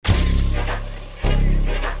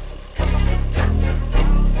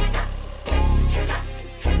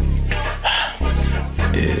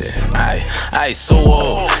Ay,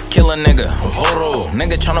 suo, kill a nigga, voodoo.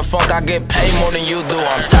 Nigga tryna funk, I get paid more than you do.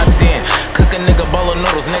 I'm top 10, cook a nigga bowl of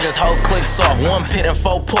noodles. Niggas whole click soft, 1 pit and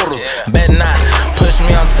 4 poodles. Bet not, push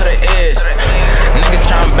me onto the edge. Niggas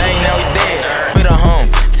tryna bang, now we dead. Free the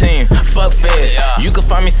home team, fuck feds. You can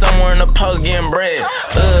find me somewhere in the post getting bread.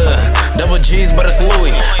 Double G's, but it's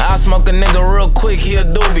Louis. I'll smoke a nigga real quick, he a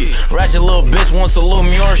doobie. Ratchet little bitch won't salute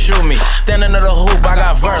me or shoot me. Standing at the hoop, I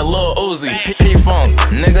got vert, Lil Uzi. P-Funk,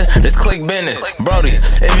 nigga, this click business. Brody,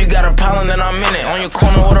 if you got a problem, then I'm in it. On your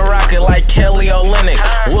corner with a rocket like Kelly Olynyk.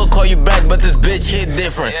 We'll call you back, but this bitch hit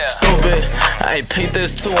different. Stupid, I peep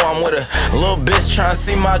this too. I'm with a little bitch tryna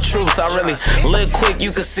see my troops. I really live quick,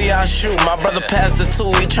 you can see I shoot. My brother passed the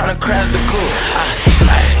 2, he tryna crash the coupe.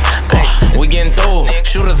 We getting through,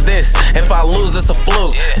 shooters this. If I lose, it's a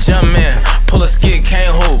fluke. JumpMan, pull a skid,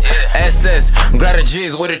 can't hoop. SS, grab the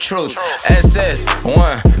G's with the truth. SS, 1,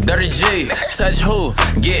 dirty G. Touch who?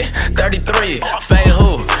 Get 33. Fade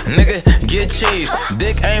who? Nigga, get cheese.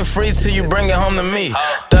 Dick ain't free till you bring it home to me.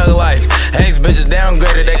 Thug life, ex bitches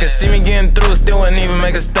downgraded. They can see me getting through, still wouldn't even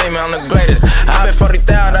make a statement. I'm the greatest. I bet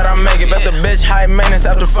 40,000 that I make it. Bet the bitch high maintenance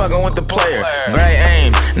after fucking with the player. Great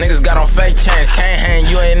aim, niggas got on fake chains. Can't hang,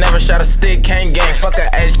 you ain't never shot a stick, can't gang. Fuck a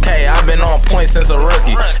HK, I've been on point since a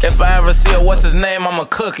rookie. If I ever see a what's his name, I'm a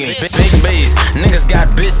cookie. Big B's, niggas got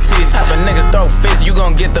bitch teeth. Type of niggas throw fists, you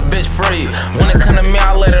gon' get the bitch free. When it come to me,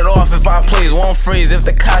 I let it off if I please. Won't freeze, if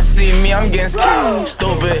the cops see me, I'm getting scared.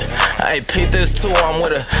 Stupid, I peep this too. I'm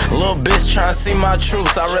with a little bitch tryna see my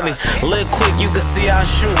troops. I really live quick, you can see I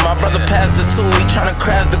shoot. My brother passed the 2, he tryna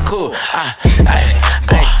crash the coupe.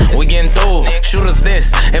 We getting through, shooters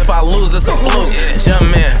this. If I lose, it's a fluke.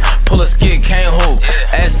 JumpMan, pull a skid, can't hoop.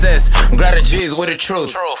 SS, grab the G's with the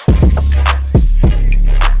truth.